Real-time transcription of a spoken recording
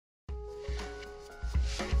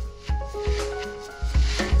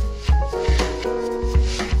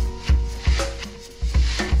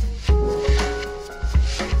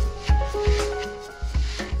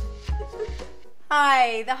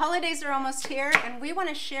Hi, the holidays are almost here, and we want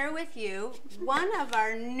to share with you one of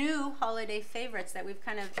our new holiday favorites that we've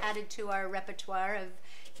kind of added to our repertoire of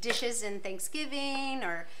dishes in Thanksgiving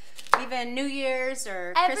or even New Year's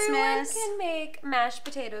or Christmas. Everyone can make mashed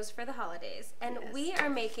potatoes for the holidays, and Yes. we are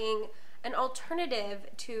making an alternative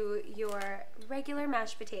to your regular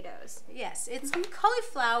mashed potatoes. Yes, it's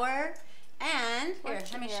cauliflower, and here,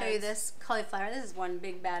 Wash let me your show you hands. this cauliflower. This is one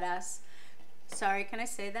big badass. Sorry, can I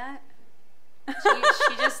say that?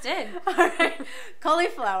 She just did. All right,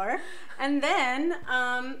 cauliflower, and then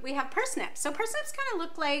we have parsnips. So parsnips kind of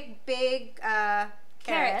look like big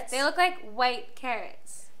carrots. They look like white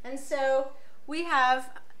carrots. And so we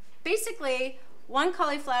have basically one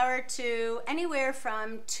cauliflower to anywhere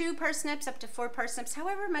from 2 parsnips up to 4 parsnips,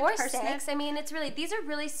 however much Or parsnip. 6. I mean, it's really, these are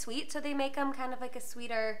really sweet, so they make them kind of like a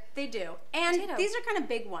sweeter. They do. And potato. these are kind of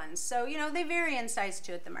big ones. So, you know, they vary in size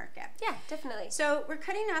too at the market. Yeah, definitely. So we're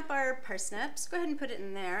cutting up our parsnips. Go ahead and put it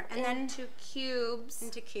in there. And then Into cubes.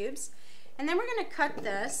 into cubes. And then we're going to cut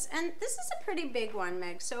this. And this is a pretty big one,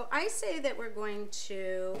 Meg. So I say that we're going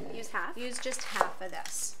to use just half of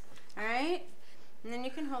this. All right? And then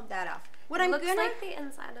you can hold that off. What It I'm looks gonna like the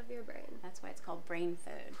inside of your brain. That's why it's called brain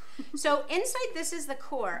food. So inside this is the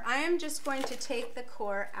core. I am just going to take the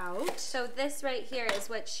core out. So this right here is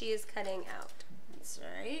what she is cutting out. That's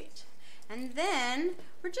right. And then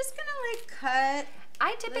we're just gonna like cut.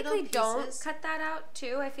 I typically don't pieces. cut that out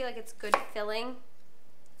too. I feel like it's good filling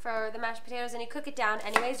for the mashed potatoes, and you cook it down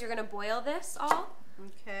anyways. You're gonna boil this all.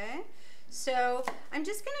 Okay. So I'm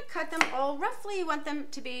just gonna cut them all roughly. You want them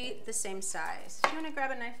to be the same size. Do you wanna grab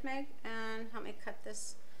a knife, Meg, and help me cut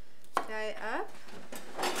this guy up?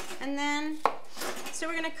 And then, so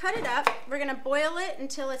we're gonna cut it up. We're gonna boil it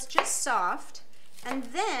until it's just soft. And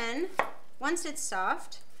then, once it's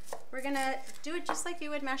soft, we're gonna do it just like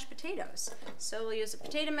you would mashed potatoes. So we'll use a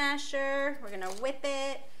potato masher. We're gonna whip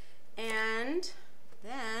it, and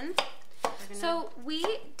then So we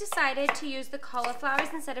decided to use the cauliflowers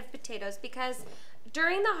instead of potatoes because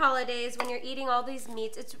during the holidays when you're eating all these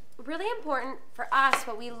meats, it's really important for us.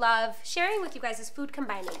 What we love sharing with you guys is food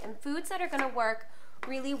combining and foods that are going to work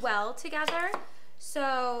really well together.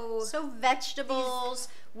 So vegetables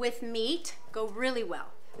with meat go really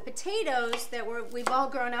well. Potatoes that we've all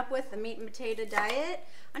grown up with, the meat and potato diet,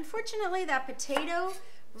 unfortunately that potato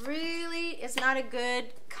really is not a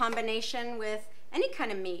good combination with any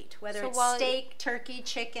kind of meat, whether it's steak, turkey,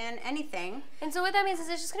 chicken, anything. And so what that means is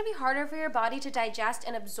it's just going to be harder for your body to digest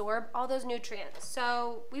and absorb all those nutrients.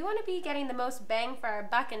 So we want to be getting the most bang for our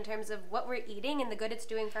buck in terms of what we're eating and the good it's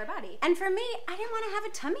doing for our body. And for me, I didn't want to have a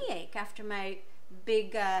tummy ache after my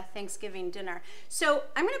big Thanksgiving dinner. So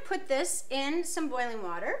I'm going to put this in some boiling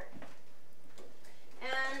water.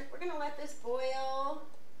 And we're going to let this boil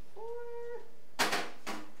for a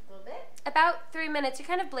little bit. About 3 minutes. You're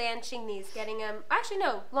kind of blanching these, getting them, actually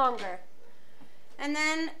no, longer. And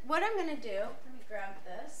then what I'm going to do, let me grab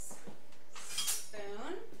this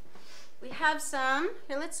spoon. We have some,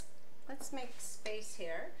 here let's make space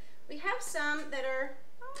here. We have some that are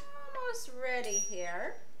almost ready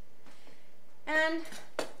here. And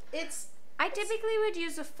I typically would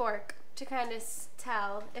use a fork to kind of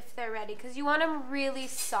tell if they're ready because you want them really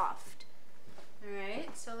soft. All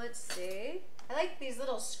right, so let's see. I like these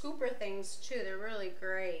little scooper things too. They're really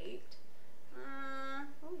great.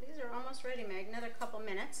 Oh, these are almost ready, Meg. Another couple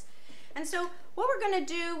minutes. And so what we're going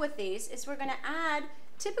to do with these is we're going to add,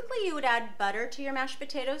 typically you would add butter to your mashed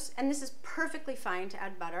potatoes, and this is perfectly fine to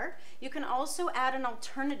add butter. You can also add an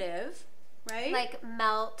alternative, right? Like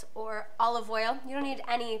melt or olive oil. You don't need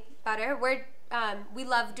any butter. We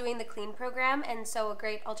love doing the clean program, and so a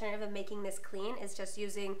great alternative of making this clean is just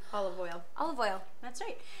using olive oil. Olive oil. That's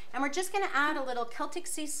right. And we're just going to add a little Celtic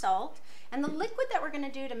sea salt. And the liquid that we're going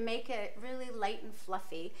to do to make it really light and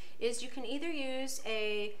fluffy is you can either use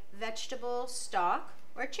a vegetable stock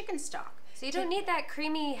or a chicken stock. So you don't need that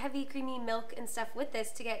creamy, heavy, creamy milk and stuff with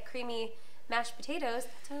this to get creamy mashed potatoes.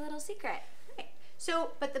 That's our little secret.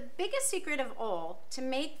 So, but the biggest secret of all, to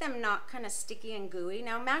make them not kind of sticky and gooey.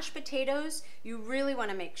 Now, mashed potatoes, you really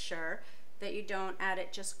want to make sure that you don't add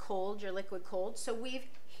it just cold, your liquid cold. So we've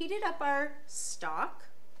heated up our stock,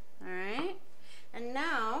 all right? And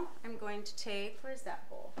now I'm going to take, where's that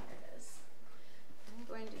bowl? There it is. I'm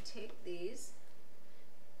going to take these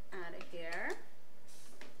out of here.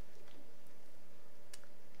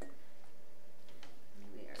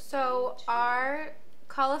 So our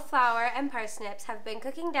cauliflower and parsnips have been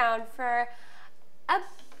cooking down for a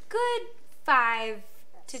good 5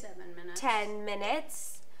 to 7 minutes. 10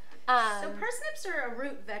 minutes. So parsnips are a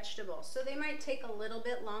root vegetable, so they might take a little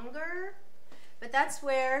bit longer, but that's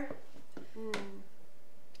where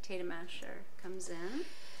potato masher comes in.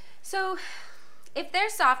 So if they're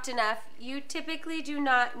soft enough, you typically do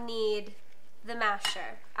not need the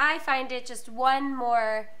masher. I find it just one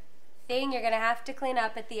more thing you're gonna have to clean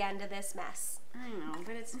up at the end of this mess. I know,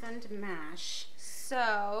 but it's fun to mash.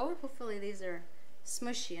 So Hopefully these are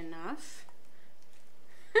smushy enough.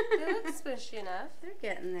 they look smushy enough. They're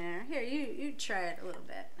getting there. Here, you try it a little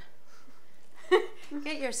bit.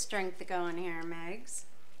 Get your strength going here, Megs.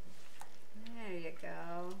 There you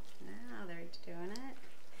go. Now they're doing it.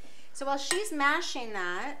 So while she's mashing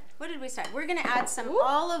that, what did we start? We're gonna add some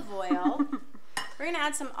olive oil. We're gonna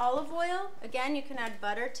add some olive oil. Again, you can add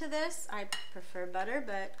butter to this. I prefer butter,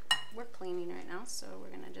 but we're cleaning right now, so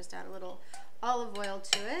we're gonna just add a little olive oil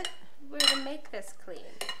to it. We're gonna make this clean.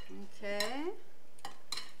 Okay.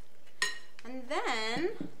 And then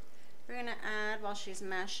we're gonna add, while she's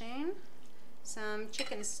mashing, some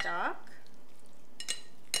chicken stock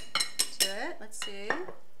to it. Let's see.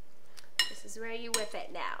 This is where you whip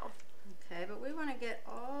it now. Okay, but we want to get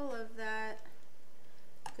all of that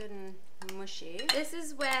good and mushy. This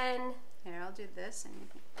is when... Here, I'll do this. And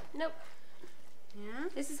Nope. yeah.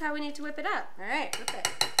 This is how we need to whip it up. All right, whip it.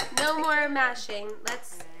 No more mashing.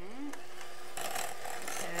 Let's...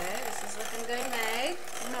 Okay, this is looking good, Meg.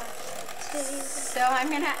 mash. So I'm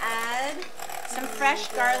going to add some fresh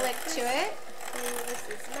garlic to it. This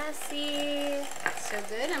is messy. So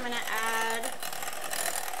good. I'm going to add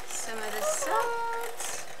some of the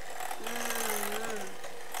salt.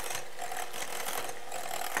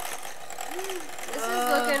 This is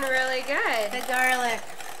looking really good. The garlic.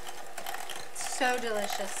 So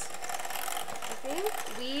delicious. I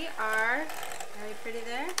think we are... Very pretty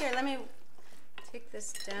there. Here, let me take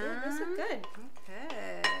this down. Ooh, those look good.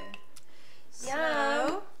 Okay. Yum.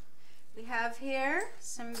 So we have here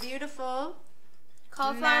some beautiful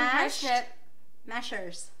Cauliflower and mashed parsnip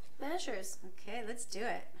mashers. mashers. Okay, let's do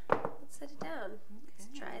it. Let's set it down.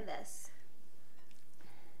 Let's try this.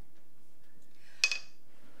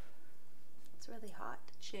 It's really hot.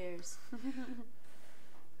 Cheers.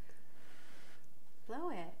 Blow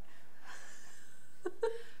it.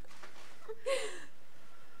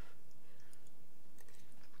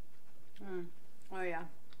 Oh yeah.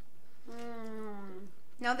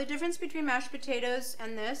 Now the difference between mashed potatoes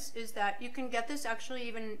and this is that you can get this actually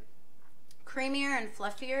even creamier and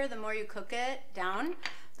fluffier the more you cook it down.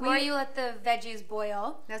 The more you let the veggies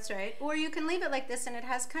boil. That's right. Or you can leave it like this and it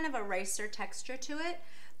has kind of a ricer texture to it,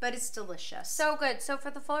 but it's delicious. So good. So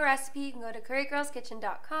for the full recipe, you can go to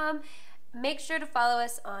currygirlskitchen.com. Make sure to follow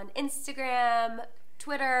us on Instagram,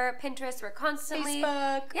 Twitter, Pinterest. We're constantly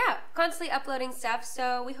constantly uploading stuff.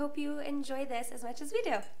 So we hope you enjoy this as much as we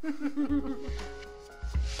do.